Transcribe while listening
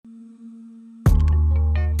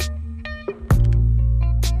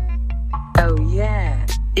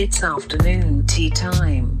It's afternoon tea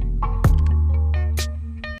time.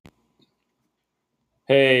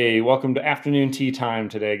 Hey, welcome to afternoon tea time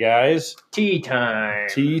today, guys. Tea time.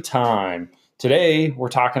 Tea time. Today, we're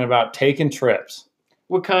talking about taking trips.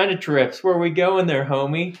 What kind of trips? Where we going there,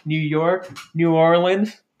 homie? New York? New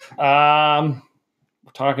Orleans? We're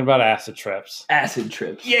talking about acid trips. Acid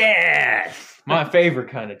trips. Yes! My favorite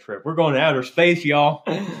kind of trip. We're going to outer space, y'all.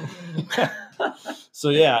 So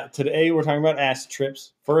yeah, today we're talking about acid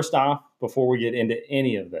trips. First off, before we get into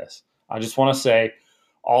any of this, I just want to say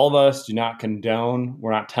all of us do not condone.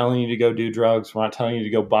 We're not telling you to go do drugs. We're not telling you to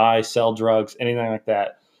go buy, sell drugs, anything like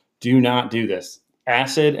that. Do not do this.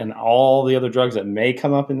 Acid and all the other drugs that may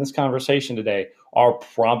come up in this conversation today are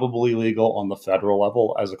probably legal on the federal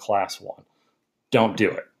level as a class 1. Don't do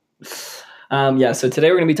it. So today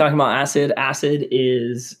we're going to be talking about acid. Acid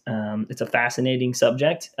is, it's a fascinating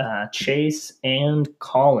subject. Chase and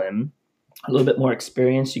Colin, a little bit more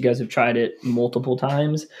experienced. You guys have tried it multiple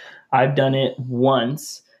times. I've done it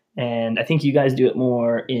once, and I think you guys do it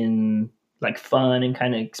more in like fun and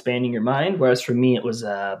kind of expanding your mind. Whereas for me, it was,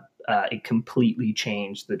 it completely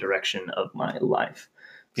changed the direction of my life.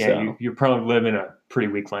 Yeah, so, you're probably living a pretty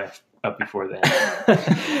weak life up before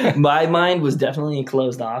that. My mind was definitely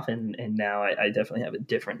closed off, and now I definitely have a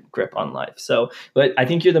different grip on life. So, but I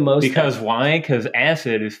think you're the most... Because why? Because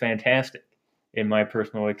acid is fantastic, in my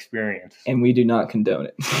personal experience. And we do not condone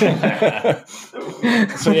it.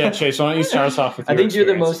 So yeah, Chase, why don't you start us off with your I think experience?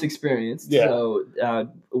 You're the most experienced. Yeah. So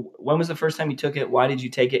when was the first time you took it? Why did you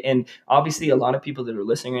take it? And obviously a lot of people that are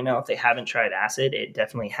listening right now, if they haven't tried acid, it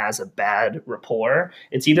definitely has a bad rapport.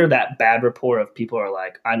 It's either that bad rapport of people are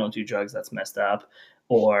like, I don't do drugs, that's messed up,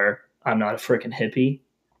 or I'm not a freaking hippie.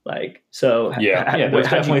 Like, so yeah, there's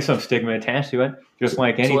definitely some stigma attached to it, just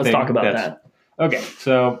like anything. So let's talk about that. Okay,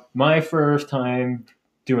 so my first time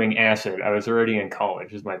doing acid, I was already in college.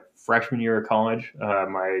 It was my freshman year of college. I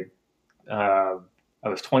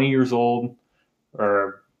was 20 years old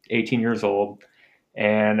or 18 years old.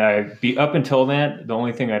 And up until that, the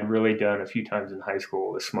only thing I'd really done a few times in high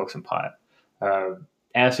school was smoke some pot.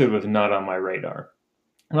 Acid was not on my radar.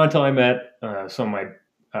 Not until I met some of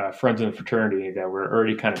my friends in the fraternity that were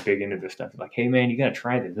already kind of big into this stuff. Like, hey, man, you got to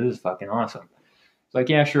try this. This is fucking awesome. Like,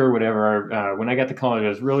 yeah, sure, whatever. When I got to college, I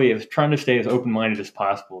was trying to stay as open-minded as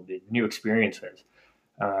possible to new experiences.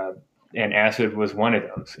 And acid was one of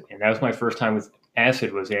those. And that was my first time with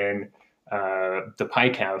acid, was in the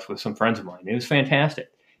Pike House with some friends of mine. It was fantastic.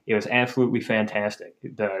 It was absolutely fantastic.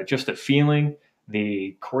 Just the feeling,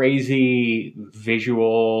 the crazy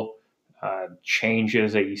visual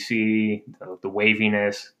changes that you see, the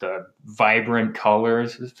waviness, the vibrant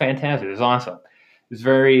colors. It was fantastic. It was awesome.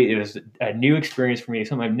 It was a new experience for me,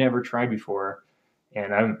 something I've never tried before.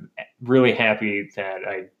 And I'm really happy that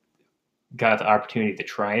I got the opportunity to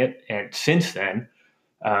try it. And since then,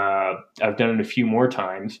 I've done it a few more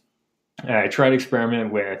times. I tried to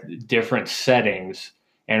experiment with different settings.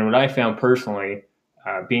 And what I found personally,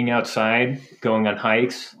 being outside, going on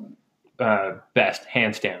hikes, best,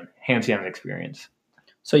 hands down experience.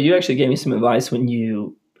 So you actually gave me some advice when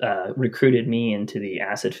you recruited me into the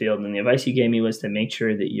acid field, and the advice you gave me was to make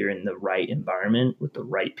sure that you're in the right environment with the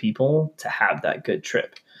right people to have that good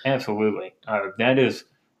trip. Absolutely. That is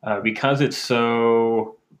because it's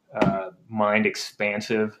so mind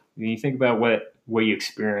expansive. When you think about what you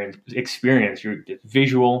experience, it's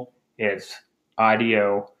visual, it's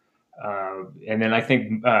audio, and then I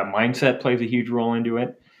think mindset plays a huge role into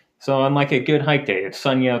it. So on like a good hike day, it's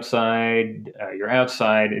sunny outside, you're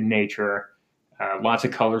outside in nature, lots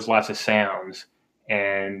of colors, lots of sounds,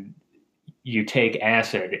 and you take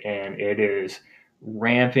acid and it is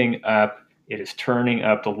ramping up, it is turning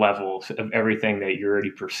up the levels of everything that you're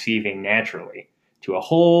already perceiving naturally to a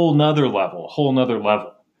whole nother level.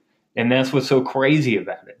 And that's what's so crazy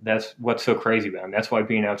about it. That's why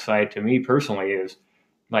being outside to me personally is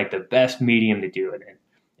like the best medium to do it in.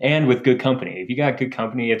 And with good company. If you got good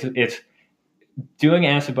company, it's doing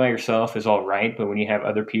acid by yourself is all right, but when you have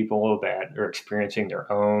other people that are experiencing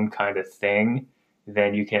their own kind of thing,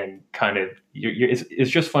 then you can kind of it's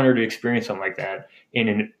just funner to experience something like that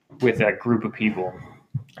with that group of people.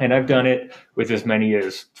 And I've done it with as many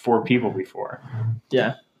as 4 people before.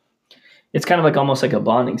 Yeah. It's kind of like almost like a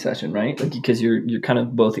bonding session, right? Like, because you're kind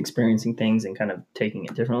of both experiencing things and kind of taking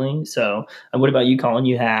it differently. So what about you, Colin?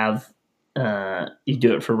 You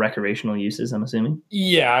do it for recreational uses, I'm assuming?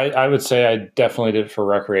 Yeah, I would say I definitely did it for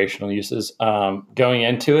recreational uses. Going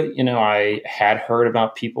into it, I had heard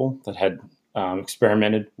about people that had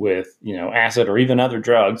experimented with, acid or even other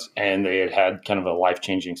drugs, and they had kind of a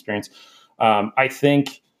life-changing experience. I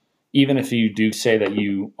think even if you do say that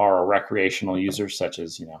you are a recreational user, such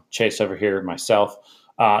as, Chase over here, myself,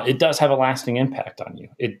 it does have a lasting impact on you.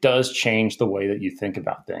 It does change the way that you think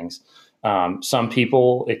about things. Some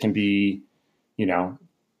people, it can be,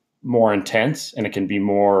 more intense, and it can be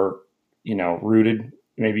more, rooted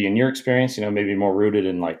maybe in your experience, maybe more rooted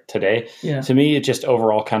in like today. Yeah. To me, it just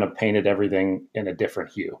overall kind of painted everything in a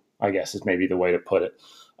different hue, I guess is maybe the way to put it.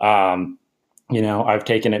 I've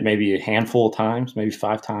taken it maybe a handful of times, maybe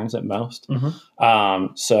 5 times at most.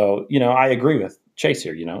 So, I agree with Chase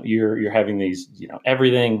here. You're having these,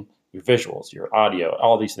 everything, your visuals, your audio,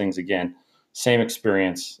 all these things, again, same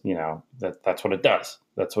experience, that's what it does.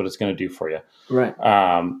 That's what it's going to do for you. Right.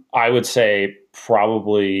 I would say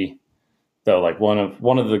probably, though, like one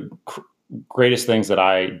of the greatest things that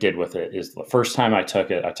I did with it is the first time I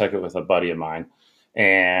took it with a buddy of mine,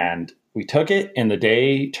 and we took it, and the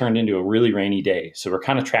day turned into a really rainy day. So we're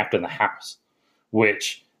kind of trapped in the house,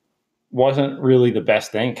 which wasn't really the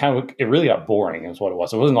best thing. It really got boring is what it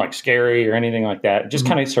was. It wasn't like scary or anything like that. It just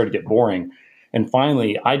kind of started to get boring. And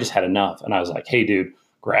finally, I just had enough. And I was like, hey, dude,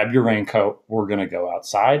 grab your raincoat. We're going to go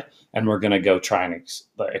outside, and we're going to go try and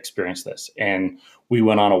experience this. And we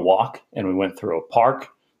went on a walk, and we went through a park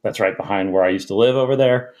that's right behind where I used to live over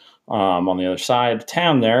there, on the other side of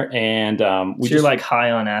town there. And you're like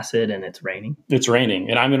high on acid, and it's raining. It's raining,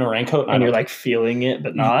 and I'm in a raincoat. And you're like feeling it,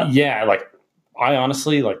 but not. Yeah, like I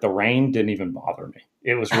honestly, like, the rain didn't even bother me.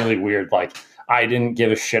 It was really weird. Like, I didn't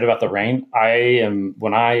give a shit about the rain.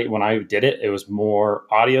 When I did it, it was more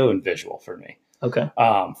audio and visual for me. Okay.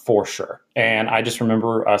 For sure. And I just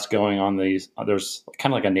remember us going on these, there's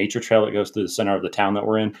kind of like a nature trail that goes through the center of the town that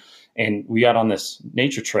we're in. And we got on this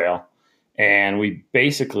nature trail, and we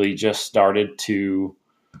basically just started to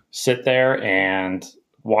sit there and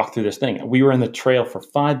walk through this thing. We were in the trail for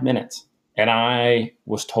 5 minutes, and I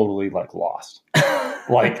was totally like lost.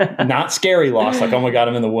 Like, not scary lost, like, oh my God,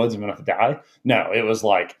 I'm in the woods, I'm going to die. No, it was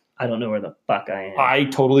like, I don't know where the fuck I am. I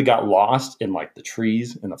totally got lost in like the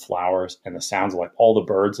trees and the flowers and the sounds of like all the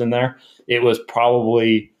birds in there. It was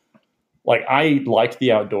probably like, I liked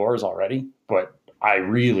the outdoors already, but I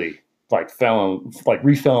really fell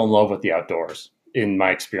in love with the outdoors in my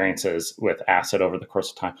experiences with acid over the course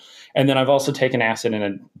of time. And then I've also taken acid in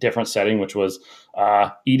a different setting, which was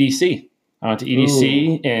EDC. I went to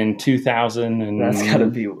EDC in 2013. That's got to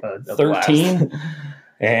be a blast.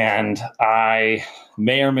 And I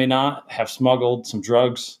may or may not have smuggled some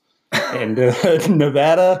drugs into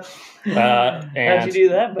Nevada. How'd you do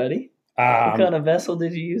that, buddy? What kind of vessel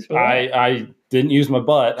did you use for that? I didn't use my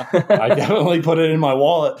butt. I definitely put it in my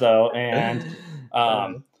wallet, though. And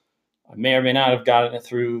I may or may not have gotten it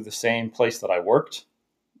through the same place that I worked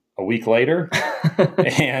a week later.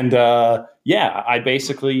 And I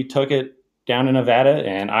basically took it down in Nevada,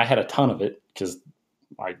 and I had a ton of it because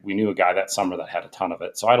we knew a guy that summer that had a ton of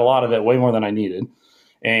it. So I had a lot of it, way more than I needed.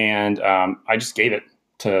 And I just gave it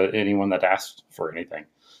to anyone that asked for anything.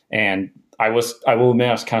 And I will admit,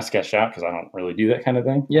 I was kind of sketched out because I don't really do that kind of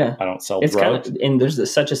thing. Yeah. I don't sell drugs. And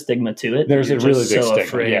there's such a stigma to it. There's a really big stigma.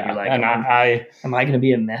 Afraid. Yeah. You're like, and am I going to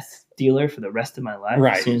be a meth dealer for the rest of my life?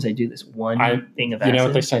 Right. As soon as I do this one thing of acid. You know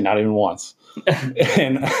what they say? Not even once.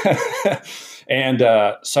 and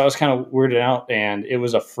so I was kind of weirded out, and it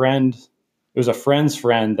was a friend's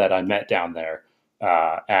friend that I met down there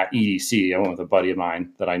at EDC. I went with a buddy of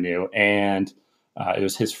mine that I knew, and it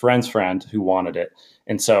was his friend's friend who wanted it.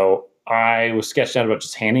 And so I was sketched out about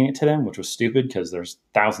just handing it to them, which was stupid because there's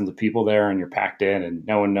thousands of people there, and you're packed in, and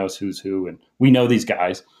no one knows who's who, and we know these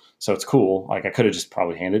guys, so it's cool. Like, I could have just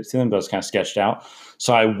probably handed it to them, but I was kind of sketched out.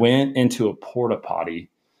 So I went into a porta potty,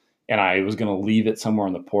 and I was going to leave it somewhere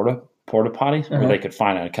in the porta potty where they could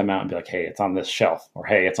find it and come out and be like, hey, it's on this shelf, or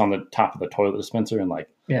hey, it's on the top of the toilet dispenser, and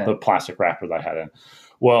the plastic wrapper that I had in.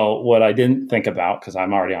 Well, what I didn't think about, because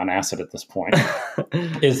I'm already on acid at this point,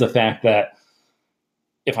 is the fact that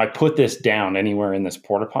if I put this down anywhere in this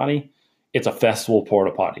porta potty, it's a festival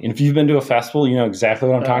porta potty. And if you've been to a festival, you know exactly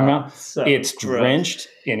what I'm talking about. So it's gross. Drenched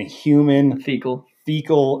in human fecal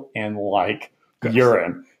and gross.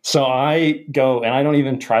 Urine. So I go, and I don't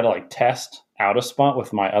even try to test out a spot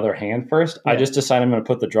with my other hand first. Yeah. I just decide I'm going to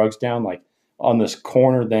put the drugs down on this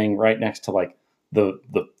corner thing right next to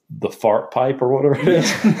the fart pipe or whatever it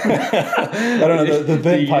is. I don't know, the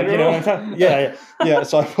vent pipe, you know what I'm talking? Yeah.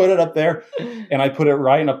 So I put it up there, and I put it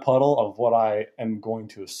right in a puddle of what I am going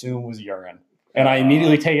to assume was urine. And I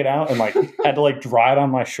immediately take it out and had to dry it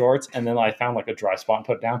on my shorts, and then I found a dry spot and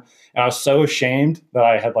put it down. And I was so ashamed that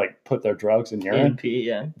I had put their drugs in urine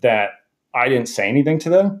that I didn't say anything to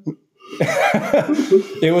them.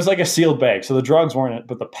 It was like a sealed bag. So the drugs weren't in it,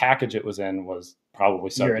 but the package it was in was probably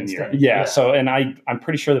soaked in urine. Yeah. So, and I'm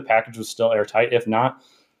pretty sure the package was still airtight. If not,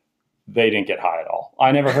 they didn't get high at all.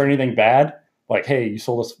 I never heard anything bad. Like, hey, you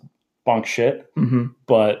sold us bunk shit. Mm-hmm.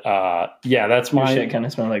 But yeah, that's Your my shit kind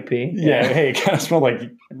of smelled like pee. Yeah, hey, it kind of smelled like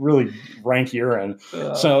really rank urine.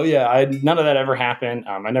 So yeah, none of that ever happened.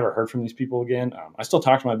 I never heard from these people again. I still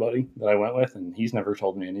talk to my buddy that I went with, and he's never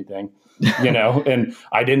told me anything. And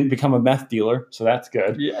I didn't become a meth dealer, so that's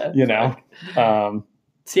good. Yeah.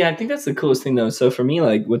 See, I think that's the coolest thing, though. So for me,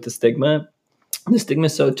 like with the stigma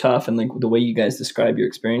is so tough, and like the way you guys describe your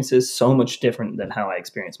experiences, so much different than how I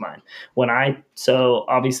experienced mine. So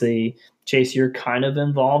obviously, Chase, you're kind of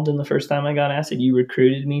involved in the first time I got acid. You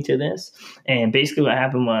recruited me to this. And basically what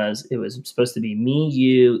happened was it was supposed to be me,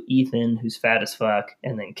 you, Ethan, who's fat as fuck,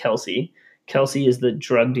 and then Kelsey. Kelsey is the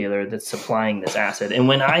drug dealer that's supplying this acid. And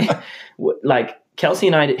when Kelsey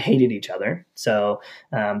and I hated each other. So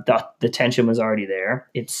the tension was already there.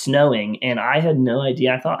 It's snowing. And I had no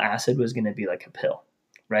idea. I thought acid was going to be like a pill.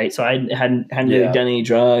 Right. So I hadn't really done any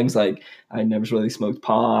drugs. Like I never really smoked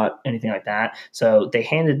pot, anything like that. So they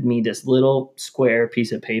handed me this little square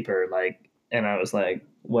piece of paper, and I was like,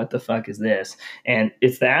 what the fuck is this? And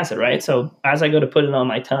it's the acid, right? So as I go to put it on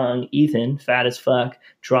my tongue, Ethan, fat as fuck,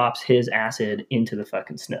 drops his acid into the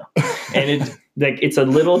fucking snow. And it's a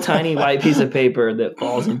little tiny white piece of paper that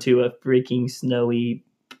falls into a freaking snowy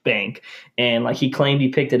bank. And he claimed he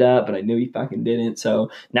picked it up, but I knew he fucking didn't. So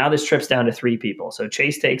now this trip's down to 3 people. So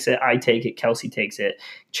Chase takes it, I take it, Kelsey takes it.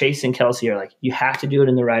 Chase and Kelsey are like, you have to do it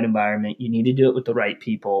in the right environment. You need to do it with the right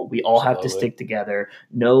people. We all have to stick together.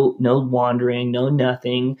 No wandering, no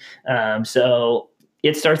nothing. So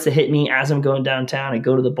it starts to hit me as I'm going downtown. I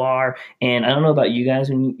go to the bar, and I don't know about you guys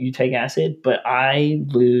when you take acid, but I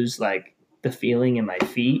lose the feeling in my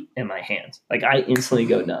feet and my hands. I instantly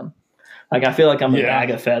go numb. I feel like I'm a bag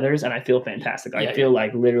of feathers, and I feel fantastic. I feel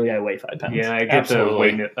like literally I weigh 5 pounds. Yeah, I get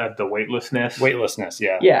the weightlessness. Weightlessness,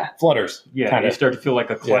 yeah. Yeah. Flutters. Yeah, kinda. You start to fiterally like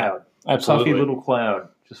a cloud. Yeah, absolutely. Puffy little cloud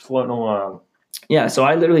just floating along. Yeah, so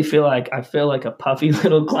I literally feel like a puffy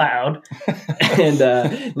little cloud,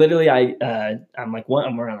 and literally I'm like, what?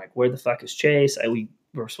 I'm like, where the fuck is Chase?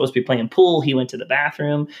 We're supposed to be playing pool. He went to the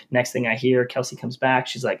bathroom. Next thing I hear, Kelsey comes back.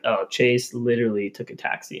 She's like, oh, Chase literally took a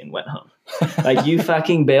taxi and went home. You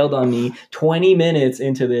fucking bailed on me 20 minutes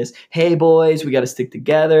into this. Hey, boys, we got to stick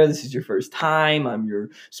together. This is your first time. I'm your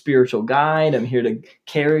spiritual guide. I'm here to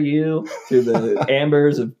carry you through the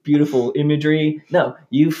ambers of beautiful imagery. No,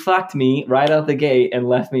 you fucked me right out the gate and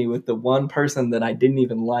left me with the one person that I didn't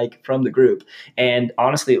even like from the group. And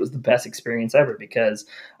honestly, it was the best experience ever because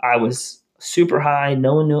I was super high.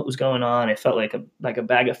 No one knew what was going on. It felt like a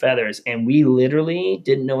bag of feathers, and we literally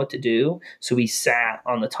didn't know what to do. So we sat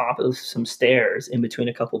on the top of some stairs in between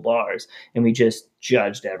a couple bars, and we just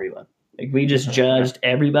judged everyone. We just judged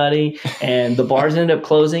everybody, and the bars ended up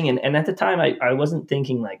closing. And at the time, I wasn't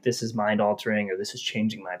thinking this is mind altering or this is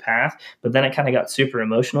changing my path. But then it kind of got super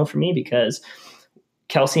emotional for me because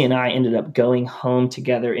Kelsey and I ended up going home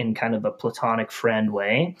together in kind of a platonic friend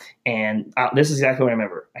way. And this is exactly what I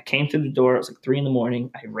remember. I came through the door. It was 3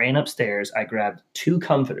 a.m. I ran upstairs. I grabbed 2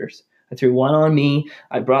 comforters. I threw one on me.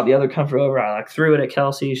 I brought the other comforter over. I threw it at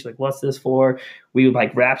Kelsey. She's like, what's this for? We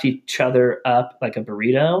wrapped each other up like a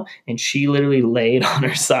burrito, and she literally laid on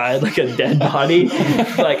her side like a dead body,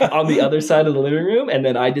 on the other side of the living room. And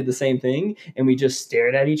then I did the same thing, and we just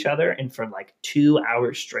stared at each other. And for 2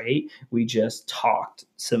 hours straight, we just talked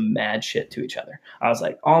some mad shit to each other. I was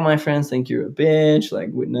like, all my friends think you're a bitch.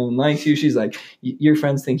 No one likes you. She's like, your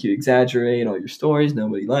friends think you exaggerate all your stories.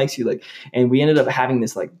 Nobody likes you. And we ended up having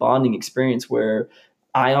this bonding experience where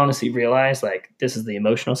I honestly realized this is the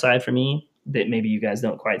emotional side for me that maybe you guys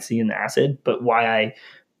don't quite see in the acid, but why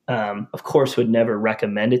I, of course, would never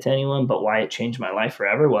recommend it to anyone, but why it changed my life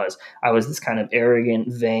forever was I was this kind of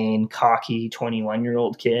arrogant, vain, cocky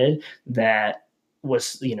 21-year-old kid that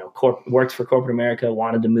was, worked for corporate America,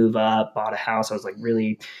 wanted to move up, bought a house. I was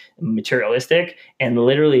really materialistic. And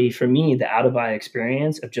literally for me, the out of body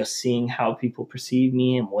experience of just seeing how people perceive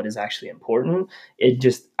me and what is actually important, it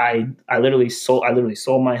just, I literally sold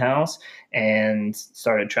my house and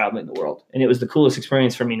started traveling the world. And it was the coolest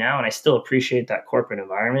experience for me now. And I still appreciate that corporate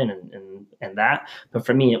environment and that, but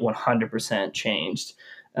for me, it 100% changed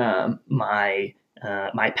my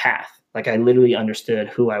path. I literally understood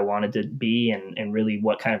who I wanted to be and really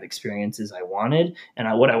what kind of experiences I wanted.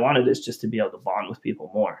 And what I wanted is just to be able to bond with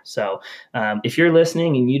people more. So if you're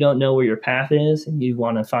listening and you don't know where your path is and you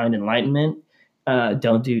want to find enlightenment,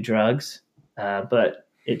 don't do drugs. But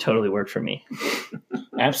it totally worked for me.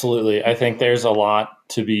 Absolutely. I think there's a lot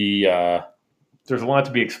to be there's a lot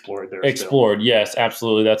to be explored there. Explored, yes,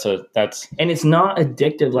 absolutely. That's And it's not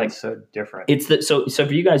addictive. Like, It's so different. it's so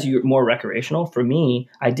for you guys, you're more recreational. For me,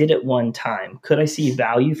 I did it one time. Could I see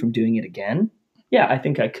value from doing it again? Yeah, I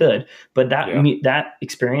think I could. But that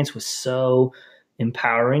experience was so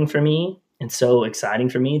empowering for me and so exciting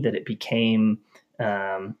for me that it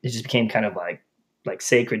just became kind of like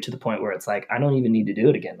sacred, to the point where it's like, I don't even need to do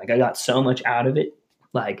it again. Like, I got so much out of it.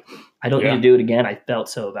 Like, I don't need to do it again. I felt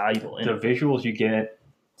so valuable in the it. visuals you get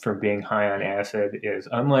from being high on acid is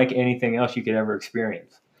unlike anything else you could ever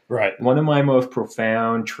experience. right. One of my most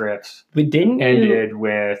profound trips But didn't you? ended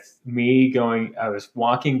with me I was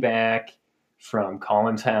walking back from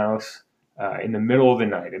Colin's house in the middle of the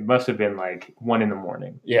night. It must have been like 1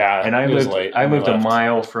 a.m. Yeah, And I it was lived late I when we lived a left.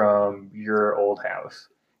 mile from your old house.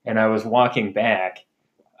 And I was walking back.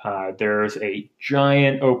 There's a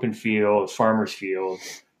giant open field, farmer's field.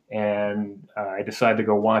 And I decided to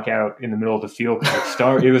go walk out in the middle of the field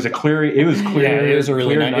because it was clear. Yeah, it was a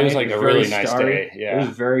really clear nice. It was like a very really nice starry. day. It Yeah, was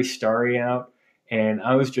very starry out, and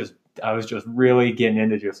I was just really getting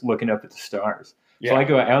into just looking up at the stars. yeah. So I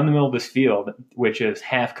go out in the middle of this field, which is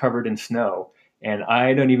half covered in snow, and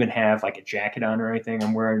I don't even have like a jacket on or anything.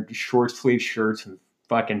 I'm wearing short sleeve shirts and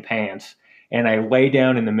fucking pants, and I lay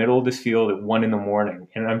down in the middle of this field at 1 a.m.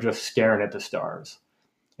 and I'm just staring at the stars.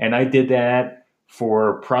 And I did that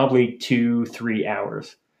for probably 2-3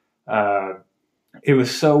 hours. It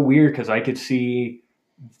was so weird because I could see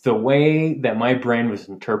the way that my brain was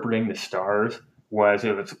interpreting the stars was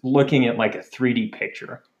it was looking at like a 3D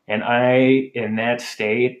picture. And in that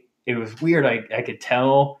state, it was weird. I could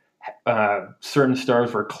tell certain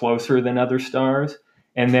stars were closer than other stars.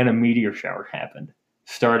 And then a meteor shower happened.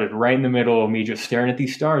 Started right in the middle of me just staring at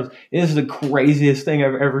these stars. It is the craziest thing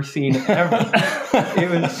I've ever seen ever. It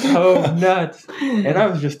was so nuts. And I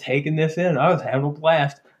was just taking this in. I was having a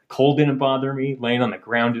blast. Cold didn't bother me. Laying on the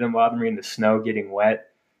ground didn't bother me. And the snow getting wet.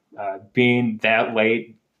 Being that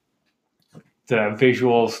late, the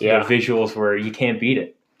visuals were, you can't beat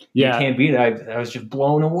it. Yeah. You can't beat it. I was just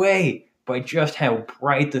blown away by just how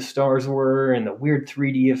bright the stars were and the weird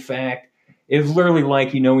 3D effect. It was literally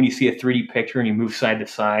like, when you see a 3D picture and you move side to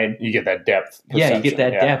side. You get that depth. Yeah, you get that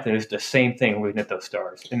perception. depth, and it's the same thing looking at those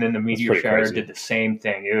stars. And then the meteor pretty shower crazy. did the same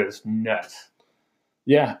thing. It was nuts.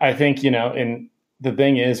 Yeah, I think, and the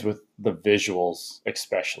thing is with the visuals,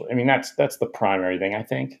 especially. I mean, that's the primary thing, I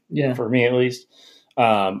think. Yeah. For me, at least.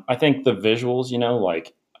 I think the visuals,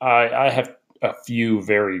 like I have a few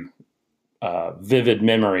very vivid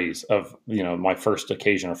memories of, my first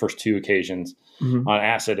occasion or first two occasions Mhm. on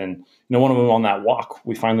acid. And, one of them on that walk,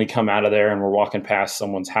 we finally come out of there and we're walking past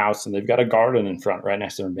someone's house and they've got a garden in front right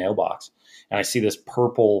next to their mailbox. And I see this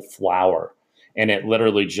purple flower and it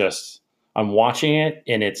literally I'm watching it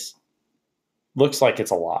and looks like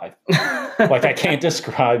it's alive. Like I can't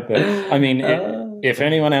describe it. I mean, if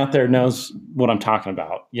anyone out there knows what I'm talking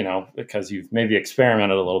about, because you've maybe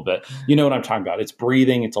experimented a little bit, you know what I'm talking about. It's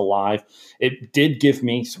breathing, it's alive. It did give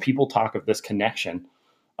me, people talk of this connection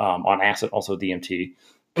on acid, also DMT.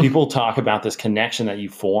 People talk about this connection that you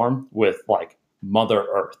form with like Mother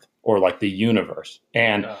Earth or like the universe.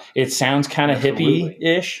 And it sounds kind of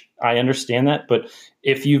hippie-ish. I understand that. But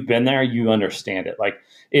if you've been there, you understand it. Like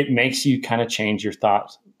it makes you kind of change your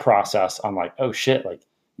thought process on like, oh shit, like,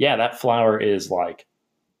 yeah, that flower is like,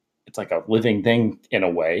 it's like a living thing in a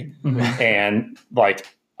way. Mhm. And like,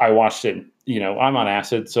 I watched it, I'm on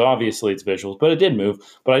acid, so obviously it's visuals, but it did move.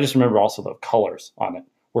 But I just remember also the colors on it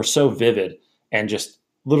were so vivid and just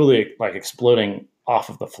literally like exploding off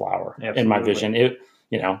of the flower in my vision. It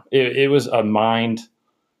was it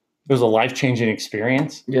was a life-changing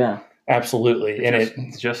experience. Yeah. Absolutely.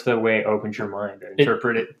 It's just the way it opens your mind.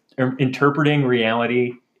 Interpreting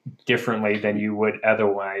reality differently than you would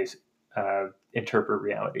otherwise interpret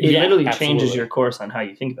reality. It Yeah, literally absolutely. changes your course on how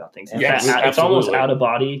you think about things. In Yes, fact, it's almost absolutely. out of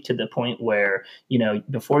body to the point where,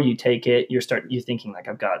 before you take it, you're thinking like,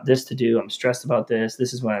 I've got this to do. I'm stressed about this.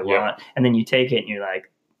 This is what I Yep. want. And then you take it and you're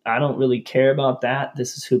like, I don't really care about that.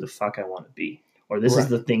 This is who the fuck I want to be. Or this is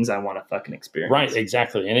the things I want to fucking experience. Right,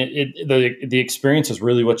 exactly. And the experience is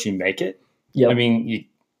really what you make it. Yep. I mean,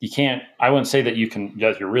 you can't, I wouldn't say that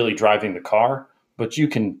you're really driving the car, but you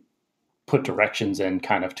can put directions in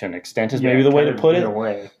kind of to an extent is maybe the way to put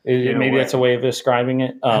it. Maybe that's a way of describing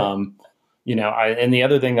it. And the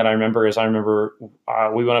other thing that I remember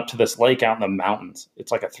we went up to this lake out in the mountains.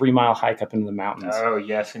 It's like a 3-mile hike up into the mountains. Oh,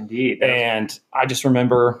 yes, indeed. And I just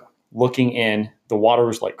remember looking in, the water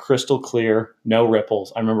was like crystal clear, no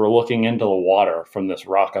ripples. I remember looking into the water from this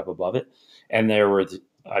rock up above it. And there were,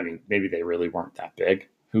 maybe they really weren't that big.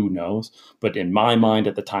 Who knows? But in my mind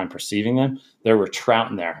at the time perceiving them, there were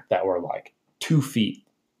trout in there that were like 2 feet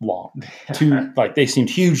long. Like they seemed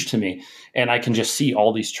huge to me, and I can just see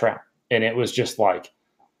all these trout. And it was just like,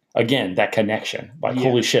 again, that connection. Like,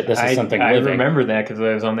 holy shit, this is something I living. remember that because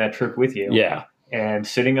I was on that trip with you. Yeah. And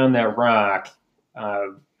sitting on that rock,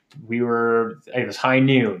 it was high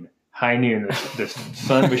noon. The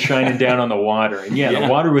sun was shining down on the water. And the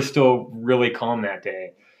water was still really calm that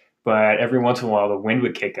day. But every once in a while, the wind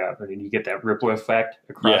would kick up, and then you get that ripple effect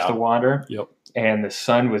across the water. Yep. And the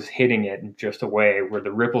sun was hitting it in just a way where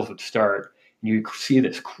the ripples would start. And you see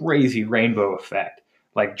this crazy rainbow effect,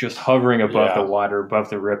 like just hovering above the water,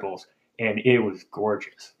 above the ripples. And it was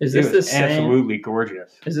gorgeous. Is this the same? Absolutely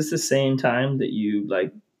gorgeous. Is this the same time that you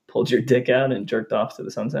like pulled your dick out and jerked off to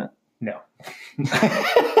the sunset? No.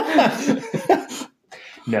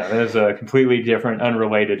 No, that was a completely different,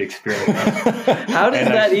 unrelated experience. How does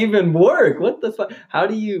that even work? What the fuck? How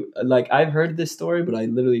do you, like, I've heard this story, but I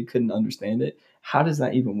literally couldn't understand it. How does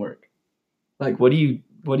that even work? Like, what are you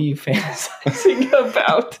fantasizing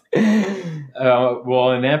about?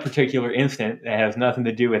 Well, in that particular instant, it has nothing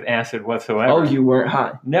to do with acid whatsoever. Oh, you weren't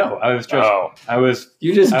high? No, I was just,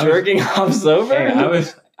 You just jerking off sober? Hey,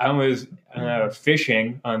 I was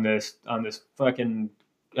fishing on this fucking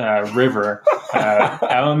river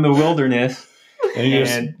out in the wilderness,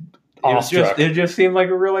 and it just seemed like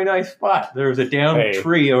a really nice spot. There was a down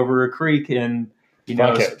tree over a creek, and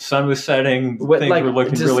the sun was setting. Things were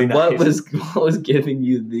looking really nice. What was giving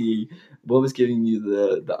you the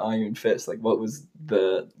iron fist? Like, what was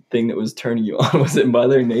the thing that was turning you on? Was it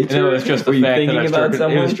Mother Nature? No, it was just the fact that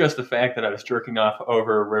it was just the fact that I was jerking off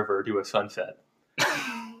over a river to a sunset.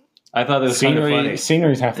 I thought it was kind of funny.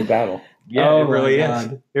 Scenery's half the battle. Yeah, it really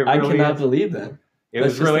is. I cannot believe that. It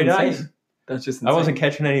was really nice. That's just insane. I wasn't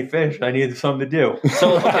catching any fish. I needed something to do.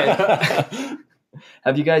 So, okay.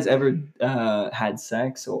 Have you guys ever had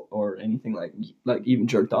sex or anything like even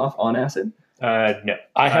jerked off on acid? No,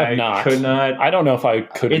 I have not. Could not. I don't know if I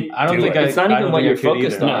could. It's not even what you're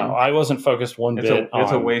focused on. No, I wasn't focused one bit.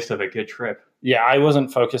 It's a waste of a good trip. Yeah, I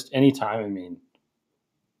wasn't focused any time. I mean,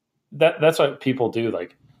 that's what people do.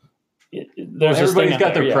 Like, everybody's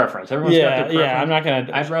got their preference. Everyone's got their preference. Yeah, I'm not gonna.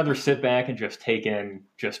 I'd rather sit back and just take in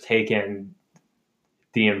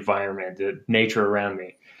the environment, the nature around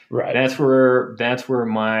me. Right. That's where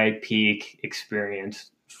my peak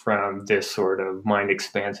experience from this sort of mind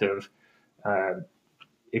expansive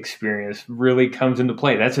experience really comes into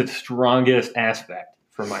play. That's its strongest aspect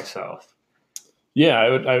for myself. Yeah,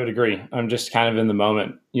 I would agree. I'm just kind of in the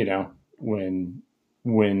moment,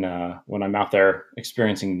 when I'm out there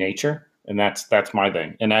experiencing nature, and that's my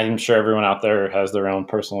thing. And I'm sure everyone out there has their own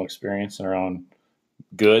personal experience and their own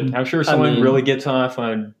good. I'm sure someone really gets off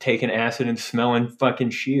on taking acid and smelling fucking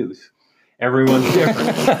shoes. Everyone's different.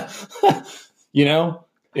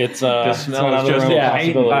 It's the smell is just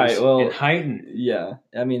heightened. Yeah,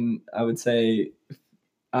 I mean, I would say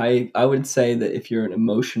that if you're an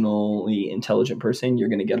emotionally intelligent person, you're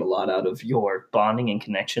going to get a lot out of your bonding and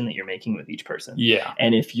connection that you're making with each person. Yeah.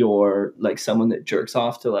 And if you're like someone that jerks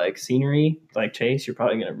off to like scenery, like Chase, you're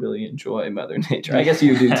probably going to really enjoy Mother Nature. I guess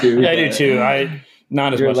you do too. Yeah, I do too.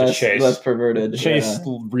 Not as much as Chase. Less perverted. Chase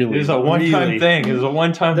really. It was a one-time thing. It was a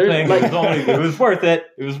one-time thing. Like, it was worth it.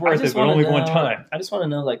 It was worth it, but only one time. I just want to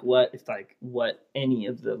know, what any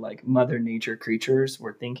of the like Mother Nature creatures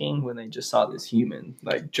were thinking when they just saw this human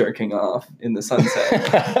like jerking off in the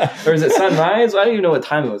sunset, or is it sunrise? I don't even know what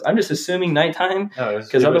time it was. I'm just assuming nighttime.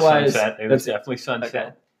 Because otherwise, it was definitely sunset.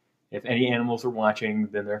 Okay. If any animals are watching,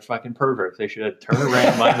 then they're fucking perverts. They should turn around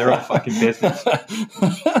and mind their own fucking business. All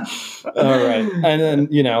right. And then,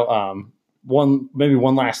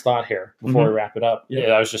 one last thought here before we wrap it up.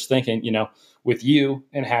 Yeah. I was just thinking, with you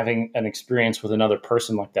and having an experience with another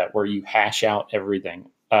person like that, where you hash out everything,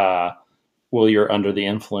 while you're under the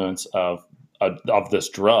influence of this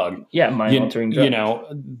drug. Yeah. Mind-altering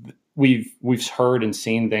drug. We've heard and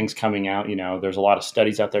seen things coming out. There's a lot of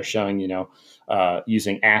studies out there showing,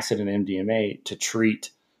 using acid and MDMA to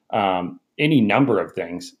treat any number of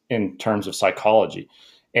things in terms of psychology.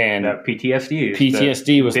 And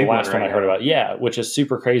PTSD was the last one I heard about. Yeah, which is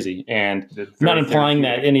super crazy. And I'm not implying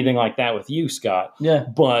that anything like that with you, Scott. Yeah.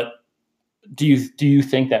 But do you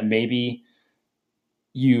think that maybe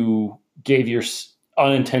you gave your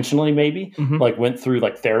unintentionally like went through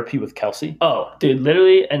like therapy with Kelsey? Oh, dude,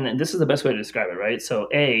 literally, and this is the best way to describe it, right? So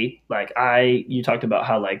you talked about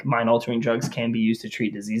how like mind-altering drugs can be used to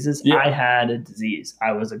treat diseases. Yeah. I had a disease.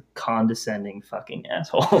 I was a condescending fucking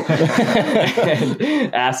asshole.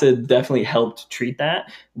 And acid definitely helped treat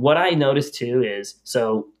that. What I noticed too is,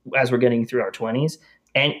 so as we're getting through our 20s,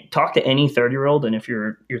 and talk to any 30-year-old, and if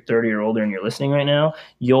you're 30 or older and you're listening right now,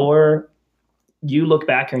 your you look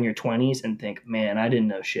back in your 20s and think, man, I didn't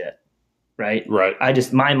know shit. Right. Right.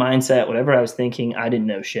 My mindset, whatever I was thinking, I didn't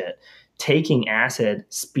know shit. Taking acid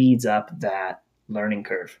speeds up that learning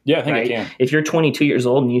curve. Yeah, I think right? it can. If you're 22 years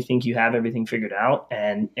old and you think you have everything figured out,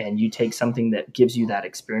 and you take something that gives you that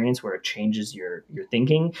experience where it changes your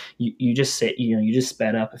thinking, you just say, you just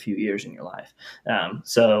sped up a few years in your life.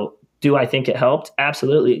 So do I think it helped?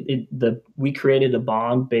 Absolutely. We created a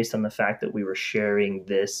bond based on the fact that we were sharing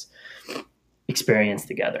this experience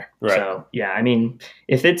together. Right. So yeah, I mean,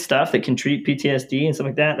 if it's stuff that can treat PTSD and stuff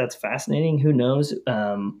like that, that's fascinating. Who knows?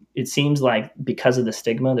 It seems like because of the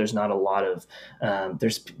stigma, there's not a lot of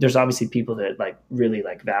there's obviously people that like really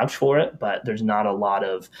like vouch for it, but there's not a lot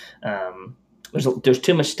of there's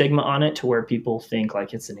too much stigma on it to where people think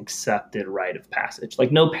like it's an accepted rite of passage.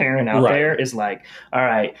 Like no parent out Right. there is like, all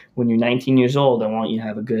right, when you're 19 years old, I want you to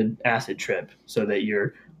have a good acid trip so that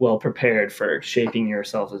you're well prepared for shaping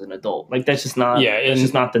yourself as an adult. Like that's just not, it's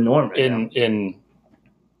just not the norm right now.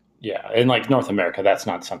 In like North America, that's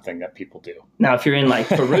not something that people do. Now, if you're in like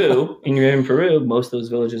Peru and you're in Peru, most of those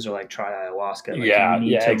villages are like try ayahuasca. Like Yeah,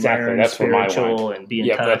 you need to exactly. learn That's where my spiritual mind. and be in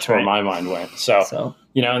Yeah, touch. that's where right? my mind went. So So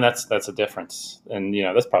and that's a difference. And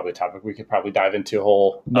that's probably a topic we could probably dive into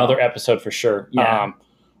another episode for sure. Yeah.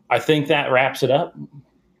 I think that wraps it up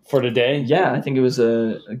for today. yeah, I think it was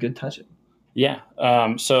a good touch. Yeah.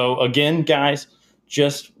 So again, guys,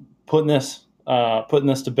 just putting this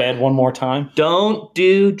to bed one more time. Don't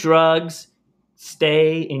do drugs.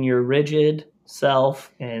 Stay in your rigid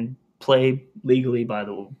self and play legally by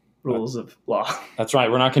the rules of law. That's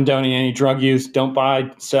right. We're not condoning any drug use. Don't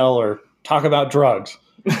buy, sell, or talk about drugs.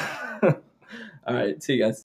 All right. See you guys.